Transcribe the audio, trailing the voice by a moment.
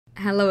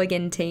Hello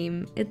again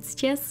team, it's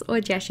Jess or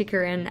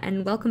JashiiCorrin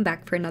and welcome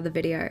back for another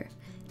video.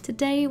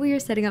 Today we are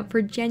setting up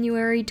for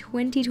January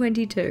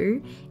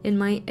 2022 in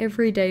my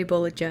everyday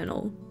bullet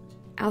journal.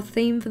 Our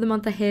theme for the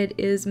month ahead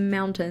is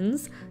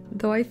mountains,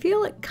 though I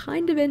feel it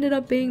kind of ended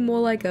up being more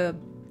like a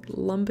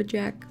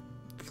lumberjack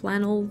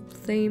flannel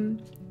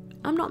theme.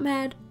 I'm not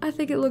mad, I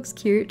think it looks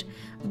cute,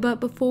 but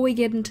before we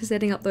get into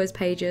setting up those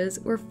pages,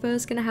 we're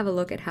first going to have a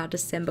look at how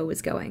December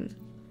was going.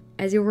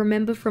 As you'll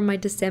remember from my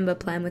December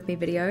Plan With Me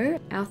video,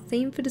 our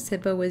theme for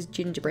December was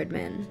gingerbread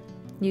men,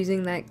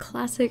 using that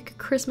classic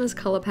Christmas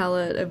colour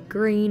palette of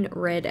green,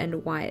 red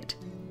and white.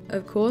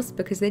 Of course,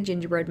 because they're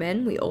gingerbread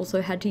men, we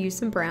also had to use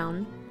some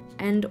brown,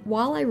 and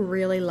while I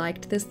really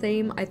liked this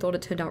theme, I thought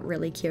it turned out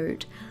really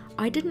cute.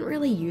 I didn't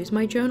really use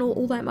my journal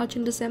all that much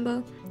in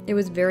December. It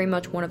was very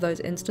much one of those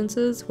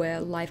instances where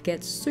life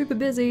gets super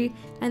busy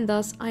and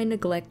thus I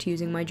neglect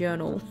using my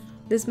journal.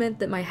 This meant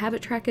that my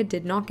habit tracker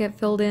did not get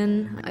filled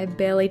in, I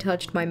barely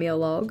touched my meal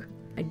log,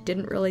 I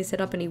didn't really set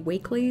up any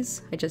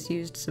weeklies, I just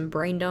used some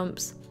brain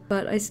dumps,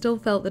 but I still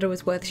felt that it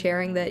was worth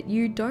sharing that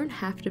you don't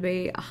have to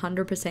be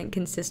 100%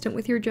 consistent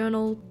with your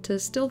journal to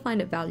still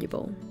find it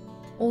valuable.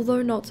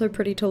 Although not so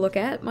pretty to look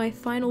at, my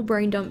final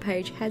brain dump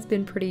page has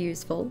been pretty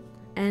useful.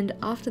 And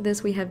after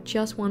this we have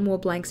just one more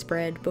blank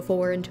spread before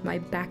we're into my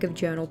back of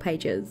journal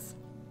pages.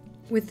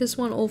 With this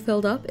one all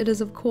filled up, it is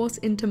of course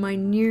into my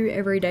new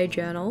everyday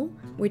journal,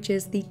 which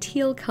is the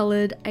teal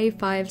coloured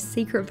A5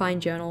 Secret Vine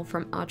journal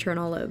from Archer &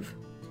 Olive.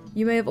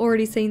 You may have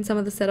already seen some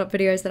of the setup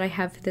videos that I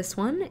have for this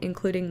one,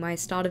 including my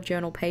start of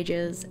journal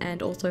pages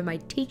and also my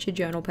teacher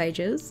journal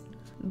pages,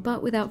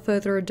 but without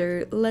further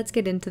ado, let's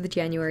get into the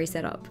January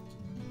setup.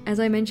 As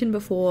I mentioned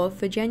before,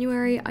 for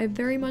January I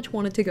very much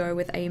wanted to go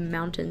with a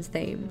mountains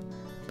theme,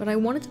 but I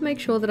wanted to make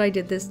sure that I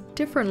did this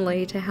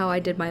differently to how I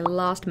did my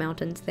last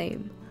mountains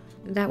theme.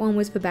 That one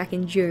was for back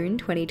in June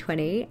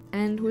 2020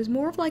 and was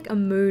more of like a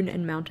moon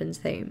and mountains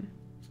theme.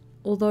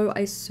 Although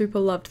I super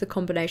loved the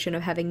combination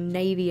of having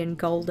navy and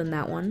gold in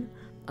that one,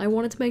 I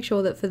wanted to make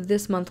sure that for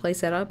this monthly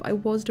setup I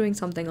was doing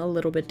something a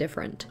little bit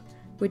different,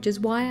 which is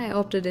why I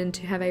opted in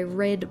to have a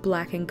red,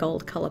 black and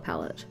gold colour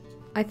palette.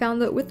 I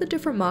found that with the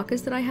different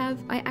markers that I have,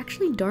 I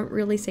actually don't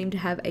really seem to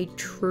have a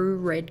true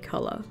red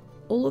colour.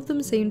 All of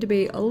them seem to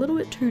be a little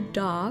bit too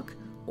dark,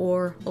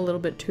 or a little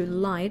bit too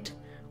light,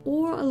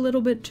 or a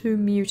little bit too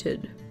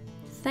muted.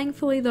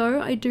 Thankfully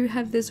though, I do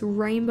have this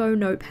rainbow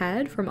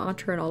notepad from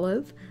Archer &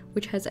 Olive,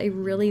 which has a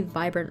really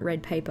vibrant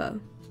red paper.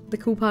 The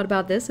cool part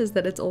about this is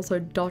that it's also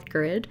dot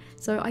grid,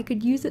 so I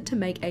could use it to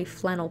make a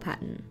flannel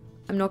pattern.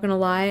 I'm not gonna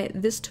lie,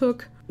 this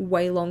took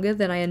way longer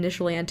than I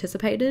initially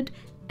anticipated,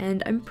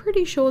 and I'm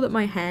pretty sure that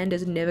my hand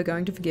is never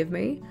going to forgive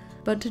me,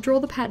 but to draw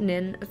the pattern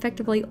in,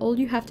 effectively all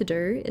you have to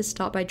do is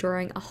start by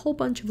drawing a whole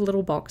bunch of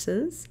little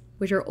boxes,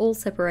 which are all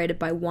separated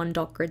by one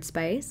dot grid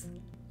space.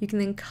 You can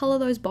then colour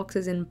those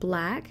boxes in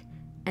black,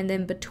 and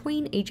then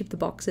between each of the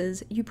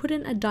boxes you put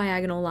in a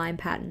diagonal line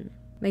pattern,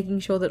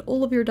 making sure that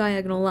all of your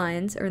diagonal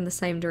lines are in the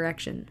same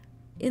direction.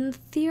 In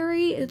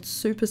theory it's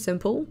super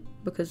simple,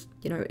 because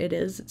you know it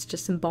is, it's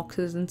just some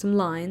boxes and some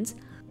lines,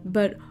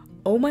 but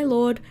oh my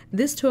lord,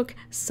 this took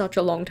such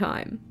a long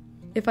time.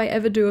 If I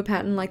ever do a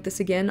pattern like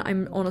this again,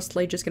 I'm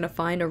honestly just gonna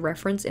find a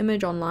reference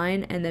image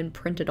online and then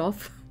print it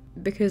off,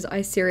 because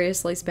I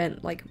seriously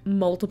spent like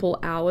multiple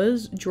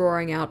hours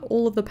drawing out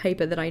all of the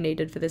paper that I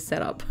needed for this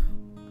setup.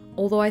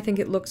 Although I think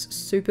it looks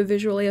super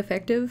visually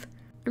effective,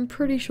 I'm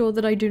pretty sure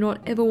that I do not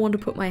ever want to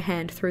put my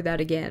hand through that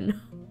again.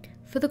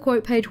 For the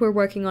quote page we're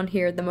working on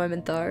here at the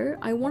moment though,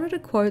 I wanted a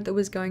quote that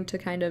was going to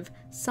kind of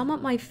sum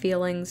up my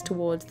feelings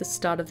towards the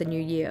start of the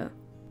new year.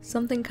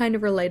 Something kind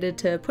of related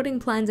to putting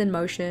plans in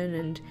motion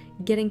and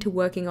getting to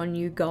working on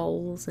new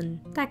goals and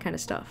that kind of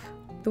stuff.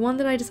 The one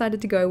that I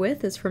decided to go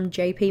with is from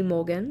JP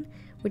Morgan,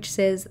 which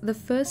says, "The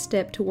first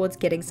step towards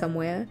getting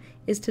somewhere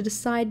is to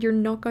decide you're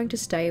not going to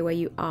stay where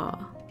you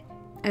are."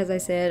 As I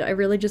said, I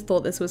really just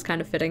thought this was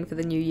kind of fitting for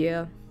the new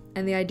year,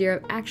 and the idea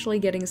of actually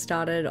getting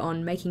started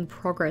on making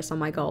progress on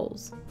my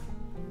goals.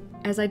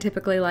 As I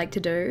typically like to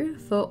do,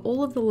 for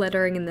all of the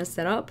lettering in this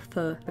setup,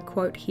 for the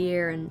quote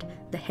here and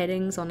the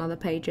headings on other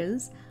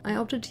pages, I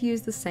opted to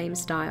use the same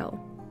style.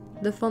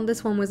 The font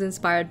this one was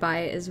inspired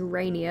by is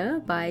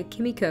Rainier by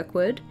Kimmy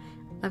Kirkwood.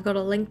 I've got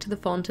a link to the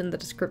font in the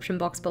description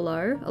box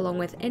below, along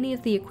with any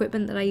of the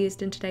equipment that I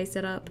used in today's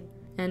setup,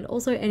 and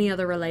also any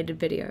other related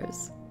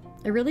videos.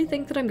 I really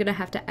think that I'm going to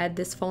have to add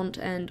this font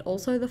and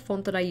also the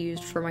font that I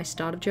used for my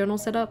start of journal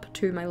setup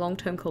to my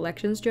long-term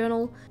collections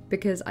journal,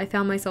 because I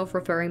found myself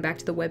referring back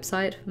to the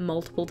website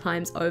multiple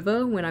times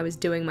over when I was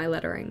doing my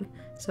lettering,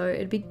 so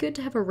it'd be good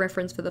to have a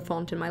reference for the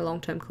font in my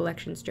long-term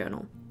collections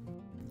journal.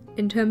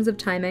 In terms of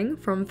timing,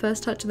 from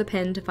first touch of the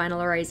pen to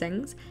final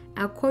erasings,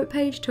 our quote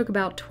page took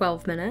about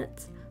 12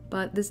 minutes,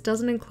 but this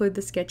doesn't include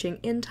the sketching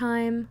in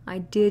time,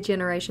 idea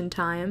generation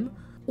time,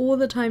 or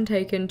the time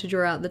taken to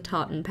draw out the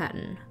tartan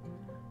pattern.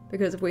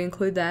 Because if we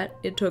include that,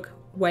 it took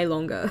way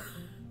longer.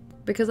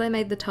 Because I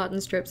made the tartan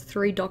strips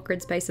 3 dot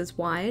grid spaces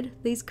wide,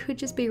 these could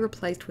just be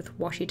replaced with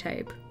washi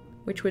tape,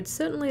 which would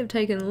certainly have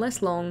taken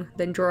less long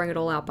than drawing it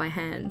all out by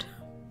hand.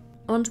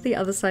 On to the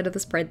other side of the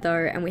spread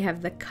though, and we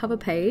have the cover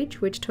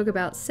page, which took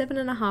about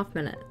 7.5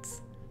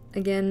 minutes.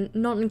 Again,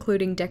 not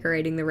including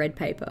decorating the red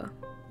paper.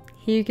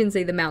 Here you can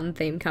see the mountain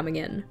theme coming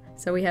in.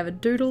 So we have a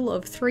doodle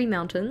of 3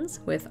 mountains,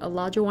 with a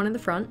larger one in the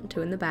front,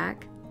 2 in the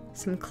back,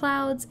 some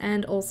clouds,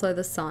 and also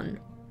the sun.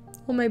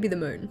 Or maybe the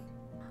moon.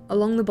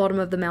 Along the bottom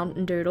of the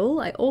mountain doodle,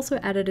 I also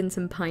added in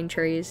some pine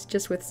trees,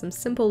 just with some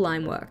simple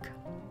line work.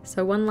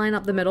 So 1 line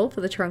up the middle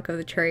for the trunk of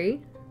the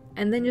tree,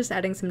 and then just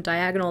adding some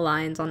diagonal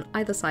lines on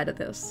either side of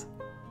this.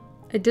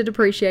 I did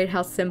appreciate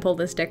how simple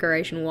this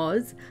decoration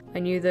was. I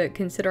knew that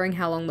considering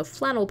how long the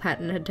flannel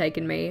pattern had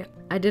taken me,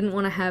 I didn't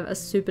want to have a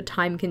super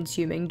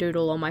time-consuming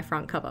doodle on my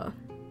front cover.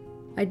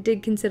 I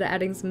did consider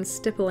adding some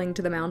stippling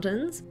to the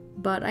mountains,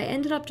 but I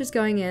ended up just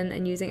going in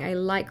and using a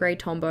light grey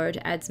Tombow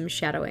to add some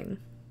shadowing.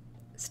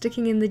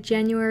 Sticking in the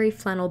January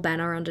flannel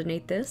banner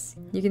underneath this,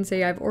 you can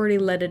see I've already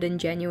lettered in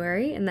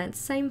January in that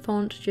same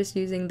font, just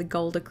using the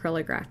gold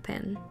acrylograph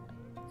pen.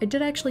 I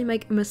did actually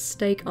make a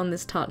mistake on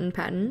this tartan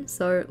pattern,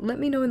 so let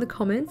me know in the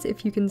comments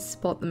if you can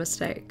spot the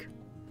mistake.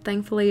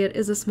 Thankfully it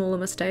is a smaller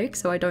mistake,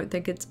 so I don't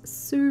think it's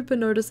super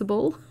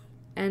noticeable.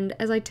 And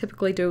as I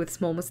typically do with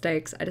small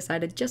mistakes, I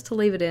decided just to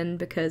leave it in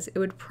because it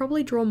would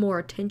probably draw more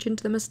attention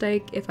to the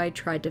mistake if I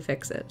tried to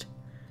fix it.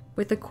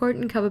 With the quote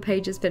and cover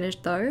pages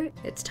finished though,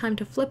 it's time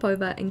to flip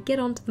over and get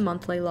onto the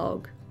monthly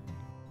log.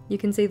 You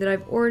can see that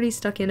I've already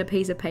stuck in a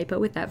piece of paper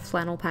with that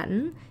flannel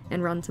pattern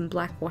and run some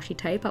black washi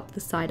tape up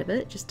the side of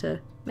it just to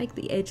make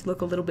the edge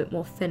look a little bit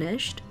more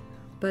finished.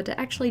 But to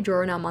actually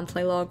draw in our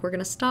monthly log, we're going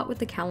to start with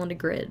the calendar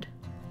grid.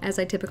 As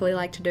I typically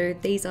like to do,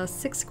 these are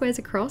 6 squares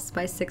across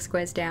by 6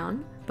 squares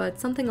down, but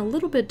something a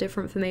little bit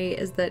different for me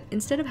is that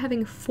instead of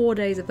having 4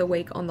 days of the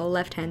week on the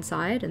left hand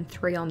side and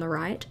 3 on the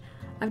right,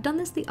 I've done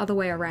this the other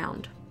way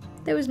around.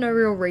 There was no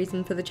real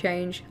reason for the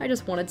change, I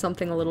just wanted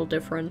something a little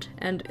different,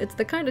 and it's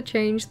the kind of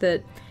change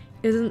that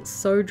isn't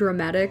so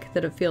dramatic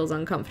that it feels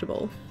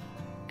uncomfortable.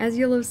 As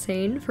you'll have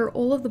seen, for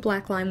all of the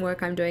black line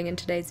work I'm doing in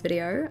today's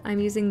video, I'm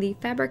using the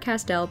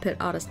Faber-Castell Pitt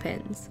Artist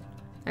Pens.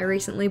 I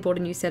recently bought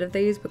a new set of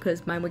these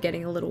because mine were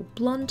getting a little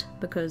blunt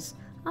because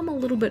I'm a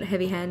little bit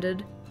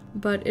heavy-handed,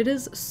 but it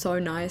is so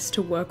nice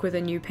to work with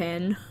a new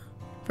pen.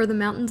 For the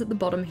mountains at the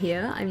bottom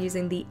here, I'm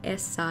using the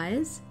S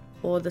size,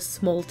 or the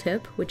small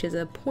tip, which is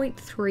a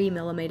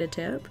 0.3mm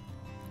tip.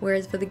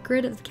 Whereas for the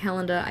grid of the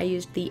calendar I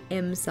used the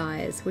M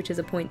size, which is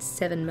a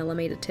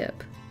 0.7mm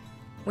tip.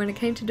 When it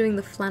came to doing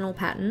the flannel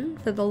pattern,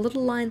 for the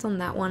little lines on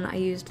that one I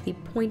used the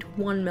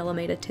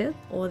 0.1mm tip,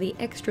 or the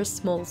extra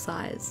small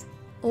size.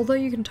 Although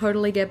you can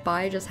totally get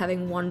by just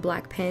having one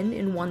black pen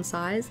in one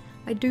size,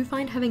 I do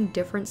find having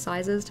different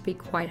sizes to be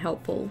quite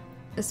helpful,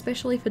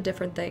 especially for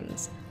different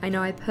things. I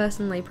know I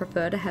personally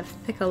prefer to have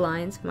thicker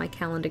lines for my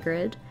calendar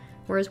grid,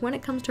 whereas when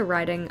it comes to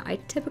writing, I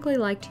typically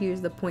like to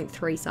use the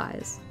 0.3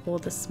 size, or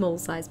the small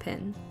size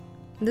pen.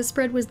 This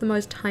spread was the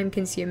most time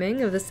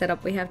consuming of the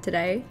setup we have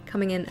today,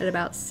 coming in at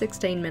about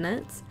 16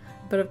 minutes,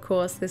 but of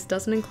course this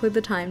doesn't include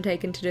the time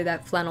taken to do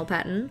that flannel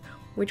pattern,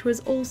 which was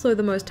also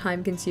the most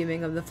time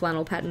consuming of the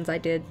flannel patterns I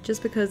did,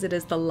 just because it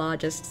is the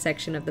largest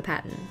section of the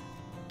pattern.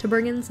 To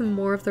bring in some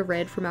more of the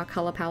red from our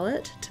colour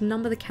palette, to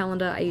number the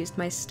calendar I used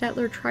my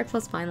Staedtler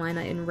Tri-Plus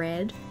Fineliner in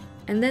red,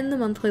 and then the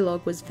monthly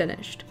log was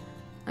finished.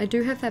 I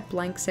do have that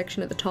blank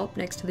section at the top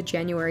next to the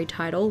January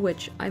title,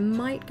 which I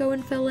might go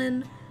and fill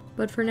in,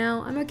 but for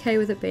now I'm okay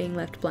with it being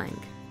left blank.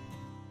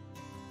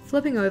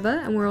 Flipping over,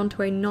 and we're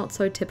onto a not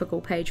so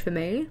typical page for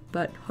me,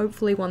 but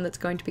hopefully one that's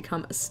going to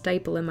become a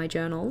staple in my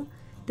journal,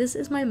 this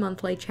is my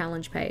monthly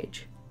challenge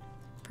page.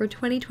 For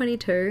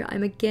 2022,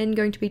 I'm again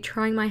going to be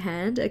trying my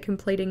hand at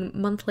completing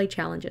monthly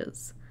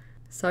challenges.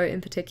 So in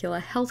particular,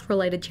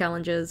 health-related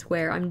challenges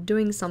where I'm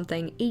doing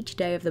something each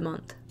day of the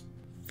month.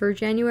 For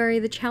January,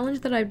 the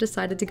challenge that I've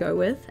decided to go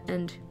with,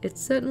 and it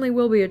certainly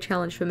will be a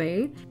challenge for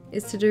me,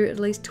 is to do at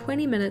least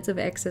 20 minutes of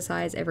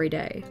exercise every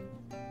day.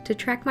 To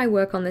track my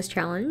work on this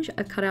challenge,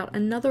 I've cut out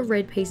another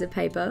red piece of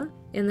paper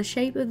in the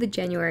shape of the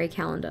January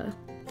calendar.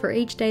 For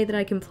each day that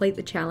I complete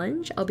the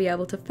challenge, I'll be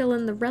able to fill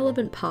in the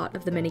relevant part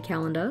of the mini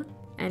calendar,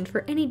 and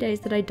for any days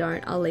that I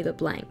don't, I'll leave it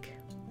blank.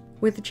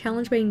 With the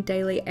challenge being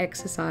daily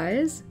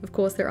exercise, of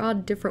course there are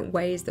different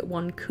ways that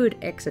one could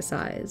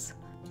exercise.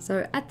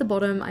 So at the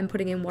bottom, I'm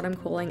putting in what I'm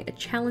calling a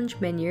challenge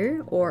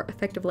menu, or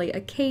effectively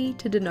a key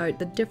to denote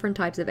the different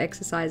types of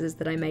exercises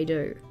that I may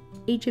do.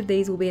 Each of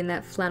these will be in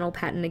that flannel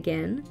pattern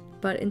again,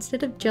 but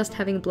instead of just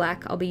having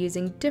black, I'll be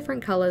using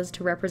different colours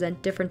to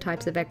represent different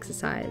types of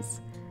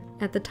exercise.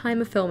 At the time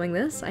of filming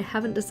this, I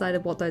haven't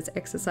decided what those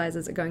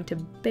exercises are going to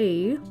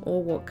be,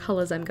 or what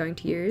colours I'm going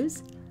to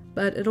use,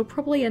 but it'll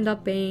probably end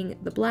up being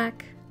the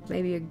black,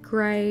 maybe a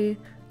grey,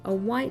 a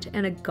white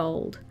and a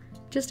gold,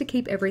 just to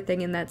keep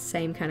everything in that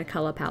same kind of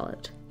colour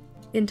palette.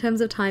 In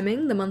terms of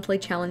timing, the monthly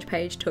challenge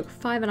page took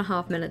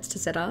 5.5 minutes to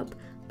set up,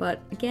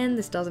 but again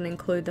this doesn't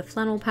include the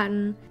flannel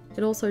pattern,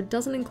 it also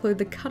doesn't include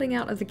the cutting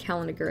out of the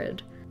calendar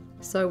grid,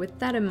 so with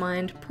that in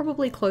mind,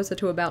 probably closer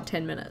to about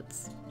 10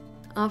 minutes.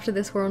 After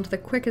this we're on to the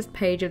quickest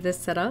page of this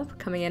setup,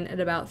 coming in at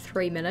about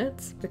 3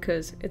 minutes,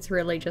 because it's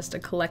really just a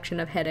collection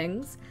of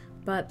headings,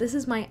 but this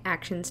is my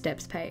action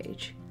steps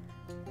page.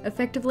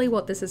 Effectively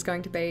what this is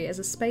going to be is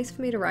a space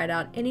for me to write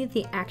out any of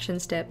the action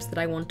steps that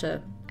I want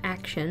to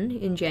action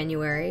in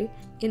January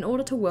in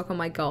order to work on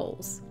my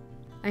goals.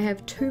 I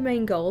have two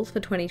main goals for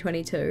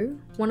 2022,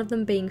 one of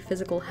them being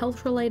physical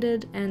health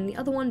related and the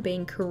other one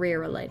being career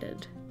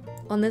related.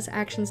 On this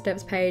action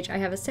steps page I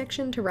have a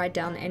section to write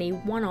down any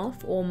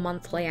one-off or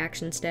monthly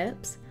action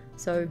steps,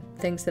 so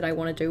things that I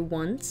want to do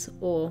once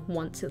or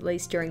once at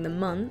least during the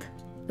month,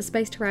 a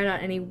space to write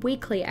out any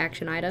weekly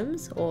action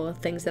items or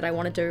things that I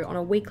want to do on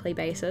a weekly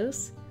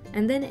basis,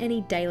 and then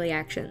any daily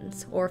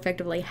actions or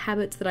effectively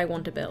habits that I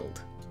want to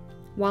build.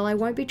 While I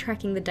won't be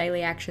tracking the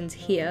daily actions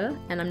here,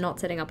 and I'm not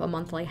setting up a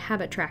monthly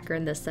habit tracker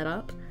in this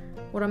setup,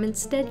 what I'm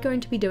instead going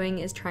to be doing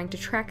is trying to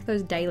track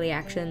those daily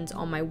actions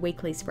on my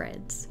weekly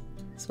spreads.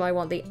 So I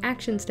want the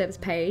action steps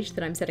page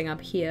that I'm setting up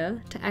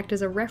here to act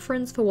as a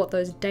reference for what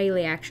those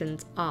daily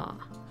actions are.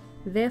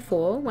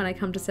 Therefore, when I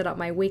come to set up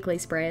my weekly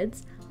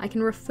spreads, I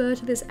can refer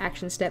to this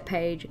action step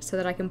page so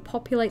that I can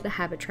populate the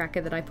habit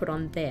tracker that I put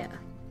on there.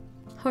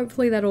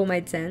 Hopefully that all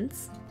made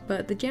sense,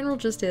 but the general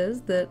gist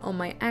is that on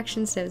my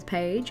action steps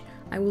page,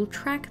 I will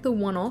track the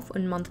one-off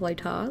and monthly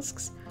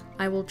tasks,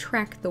 I will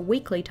track the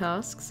weekly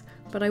tasks,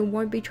 but I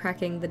won't be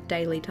tracking the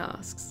daily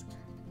tasks.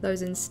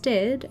 Those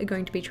instead are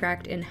going to be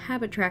tracked in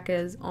habit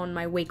trackers on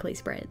my weekly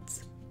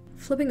spreads.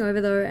 Flipping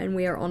over though, and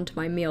we are onto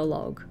my meal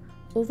log.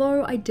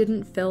 Although I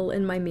didn't fill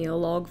in my meal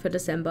log for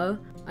December,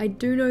 I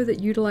do know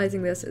that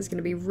utilizing this is going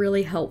to be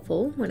really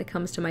helpful when it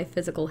comes to my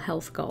physical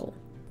health goal.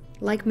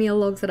 Like meal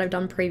logs that I've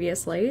done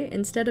previously,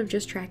 instead of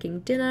just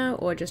tracking dinner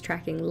or just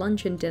tracking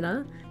lunch and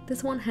dinner,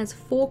 this one has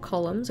 4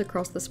 columns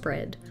across the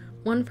spread,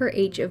 one for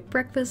each of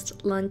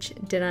breakfast, lunch,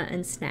 dinner,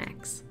 and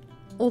snacks.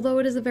 Although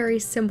it is a very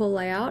simple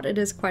layout, it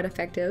is quite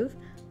effective.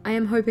 I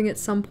am hoping at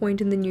some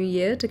point in the new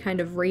year to kind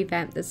of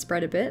revamp this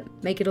spread a bit,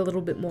 make it a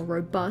little bit more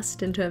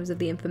robust in terms of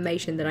the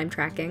information that I'm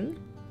tracking.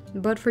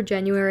 But for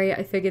January,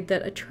 I figured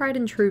that a tried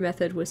and true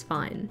method was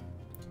fine.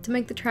 To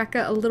make the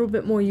tracker a little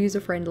bit more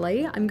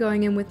user-friendly, I'm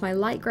going in with my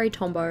light grey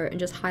Tombow and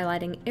just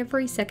highlighting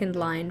every second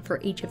line for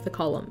each of the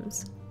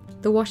columns.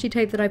 The washi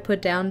tape that I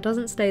put down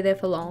doesn't stay there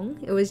for long,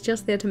 it was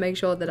just there to make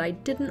sure that I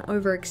didn't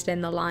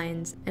overextend the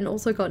lines and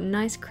also got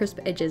nice crisp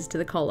edges to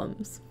the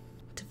columns.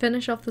 To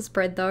finish off the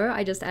spread though,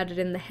 I just added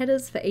in the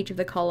headers for each of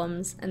the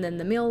columns and then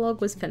the meal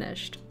log was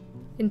finished.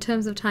 In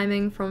terms of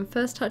timing, from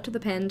first touch of the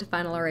pen to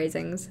final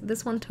erasings,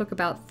 this one took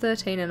about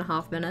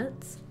 13.5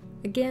 minutes.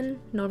 Again,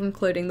 not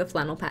including the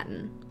flannel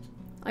pattern.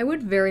 I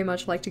would very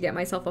much like to get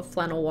myself a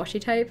flannel washi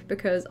tape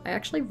because I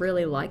actually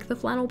really like the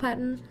flannel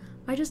pattern,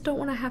 I just don't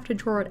want to have to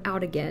draw it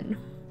out again.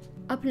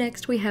 Up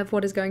next we have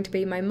what is going to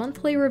be my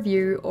monthly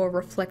review or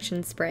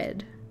reflection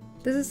spread.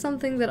 This is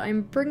something that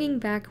I'm bringing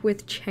back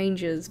with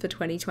changes for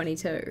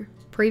 2022.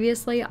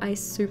 Previously, I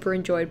super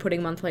enjoyed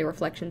putting monthly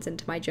reflections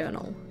into my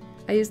journal.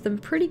 I used them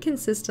pretty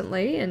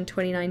consistently in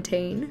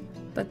 2019,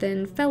 but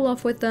then fell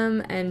off with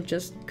them and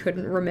just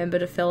couldn't remember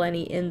to fill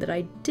any in that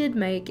I did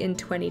make in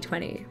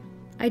 2020.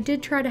 I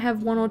did try to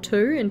have 1 or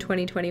 2 in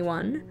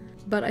 2021,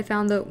 but I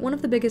found that one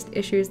of the biggest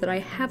issues that I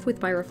have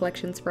with my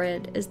reflection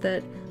spread is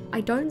that I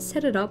don't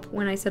set it up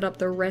when I set up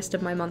the rest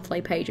of my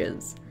monthly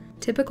pages.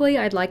 Typically,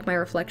 I'd like my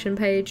reflection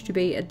page to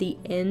be at the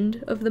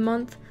end of the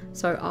month,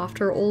 so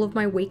after all of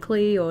my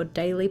weekly or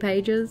daily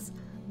pages.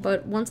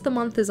 But once the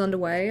month is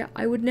underway,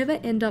 I would never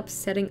end up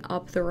setting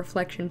up the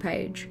reflection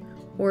page.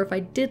 Or if I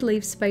did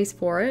leave space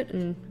for it,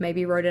 and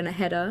maybe wrote in a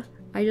header,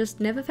 I just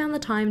never found the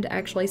time to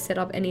actually set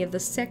up any of the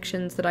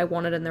sections that I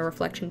wanted in the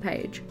reflection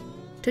page.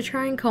 To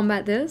try and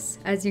combat this,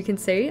 as you can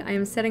see, I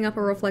am setting up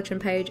a reflection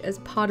page as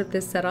part of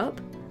this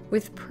setup,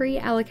 with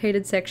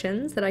pre-allocated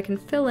sections that I can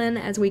fill in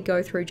as we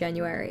go through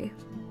January.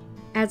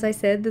 As I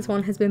said, this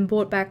one has been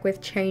brought back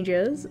with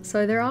changes,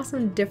 so there are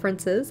some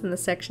differences in the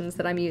sections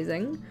that I'm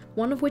using,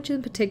 one of which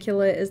in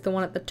particular is the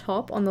one at the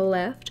top on the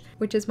left,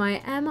 which is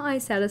my Am I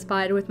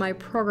Satisfied with My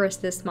Progress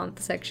This Month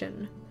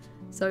section.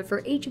 So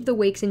for each of the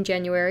weeks in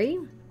January,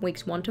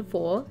 weeks 1 to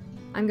 4,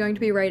 I'm going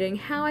to be rating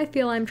how I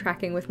feel I'm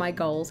tracking with my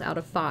goals out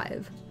of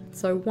 5.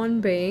 So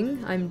 1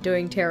 being, I'm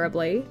doing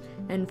terribly,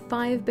 and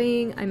 5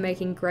 being, I'm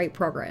making great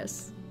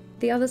progress.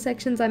 The other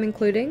sections I'm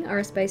including are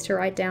a space to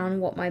write down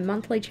what my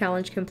monthly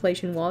challenge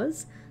completion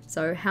was,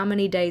 so how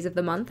many days of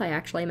the month I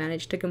actually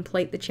managed to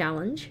complete the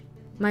challenge,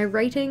 my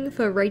rating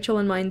for Rachel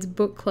and mine's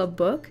book club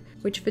book,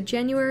 which for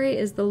January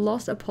is The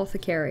Lost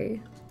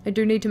Apothecary. I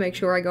do need to make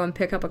sure I go and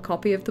pick up a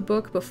copy of the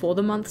book before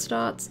the month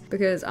starts,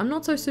 because I'm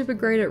not so super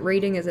great at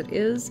reading as it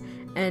is,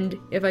 and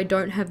if I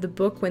don't have the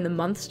book when the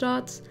month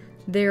starts,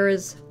 there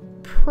is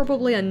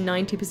probably a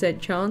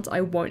 90% chance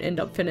I won't end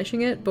up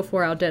finishing it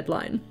before our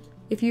deadline.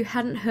 If you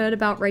hadn't heard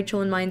about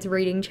Rachel and mine's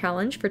reading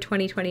challenge for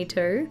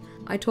 2022,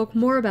 I talk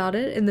more about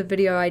it in the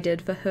video I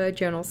did for her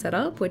journal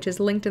setup, which is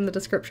linked in the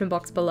description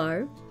box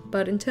below.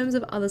 But in terms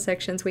of other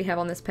sections we have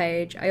on this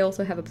page, I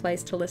also have a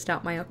place to list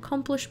out my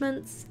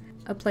accomplishments,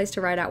 a place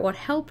to write out what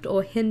helped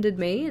or hindered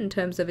me in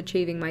terms of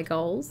achieving my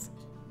goals,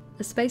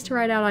 a space to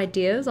write out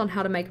ideas on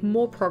how to make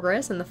more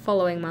progress in the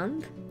following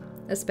month,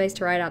 a space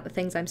to write out the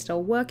things I'm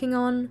still working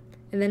on,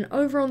 And then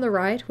over on the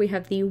right, we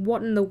have the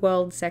What in the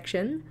World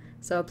section,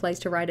 so a place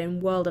to write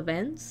in world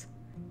events.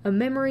 A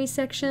memory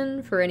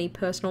section for any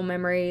personal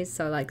memories,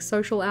 so like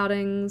social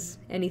outings,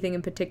 anything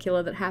in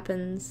particular that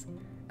happens.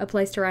 A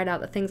place to write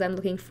out the things I'm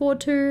looking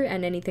forward to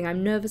and anything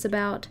I'm nervous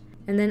about.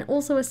 And then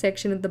also a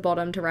section at the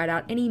bottom to write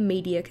out any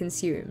media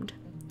consumed.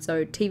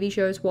 So TV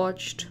shows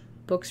watched,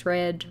 books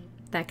read,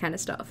 that kind of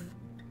stuff.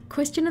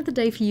 Question of the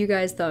day for you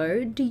guys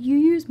though, do you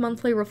use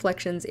monthly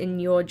reflections in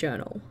your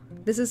journal?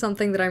 This is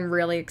something that I'm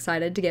really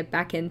excited to get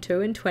back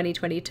into in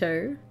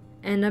 2022,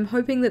 and I'm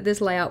hoping that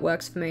this layout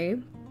works for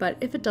me, but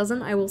if it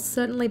doesn't, I will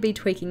certainly be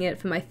tweaking it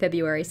for my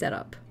February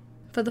setup.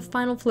 For the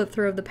final flip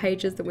through of the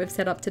pages that we've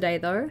set up today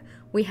though,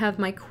 we have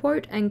my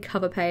quote and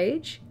cover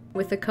page,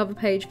 with the cover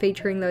page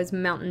featuring those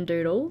mountain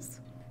doodles,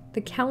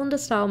 the calendar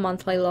style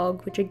monthly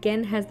log, which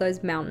again has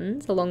those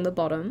mountains along the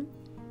bottom,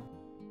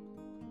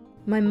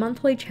 my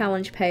monthly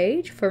challenge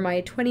page for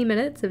my 20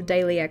 minutes of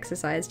daily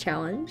exercise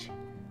challenge,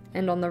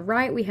 and on the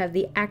right we have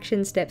the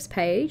action steps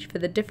page for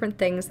the different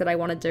things that I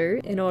want to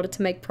do in order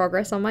to make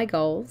progress on my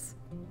goals.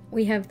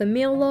 We have the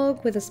meal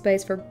log with a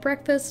space for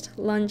breakfast,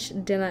 lunch,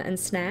 dinner and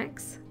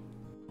snacks,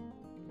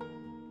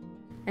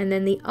 and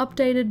then the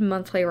updated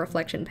monthly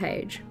reflection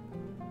page.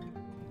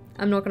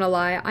 I'm not gonna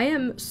lie, I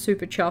am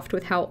super chuffed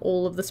with how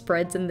all of the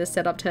spreads in this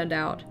setup turned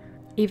out.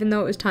 Even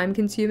though it was time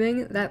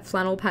consuming, that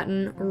flannel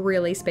pattern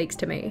really speaks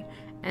to me,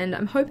 and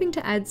I'm hoping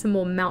to add some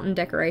more mountain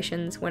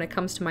decorations when it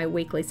comes to my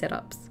weekly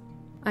setups.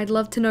 I'd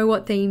love to know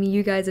what theme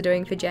you guys are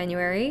doing for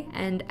January,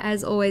 and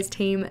as always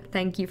team,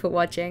 thank you for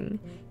watching.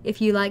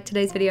 If you liked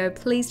today's video,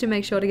 please do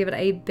make sure to give it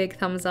a big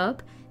thumbs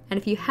up, and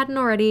if you hadn't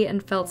already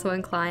and felt so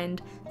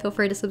inclined, feel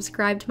free to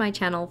subscribe to my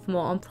channel for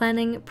more on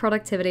planning,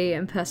 productivity,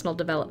 and personal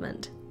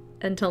development.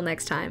 Until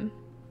next time,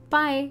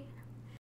 bye!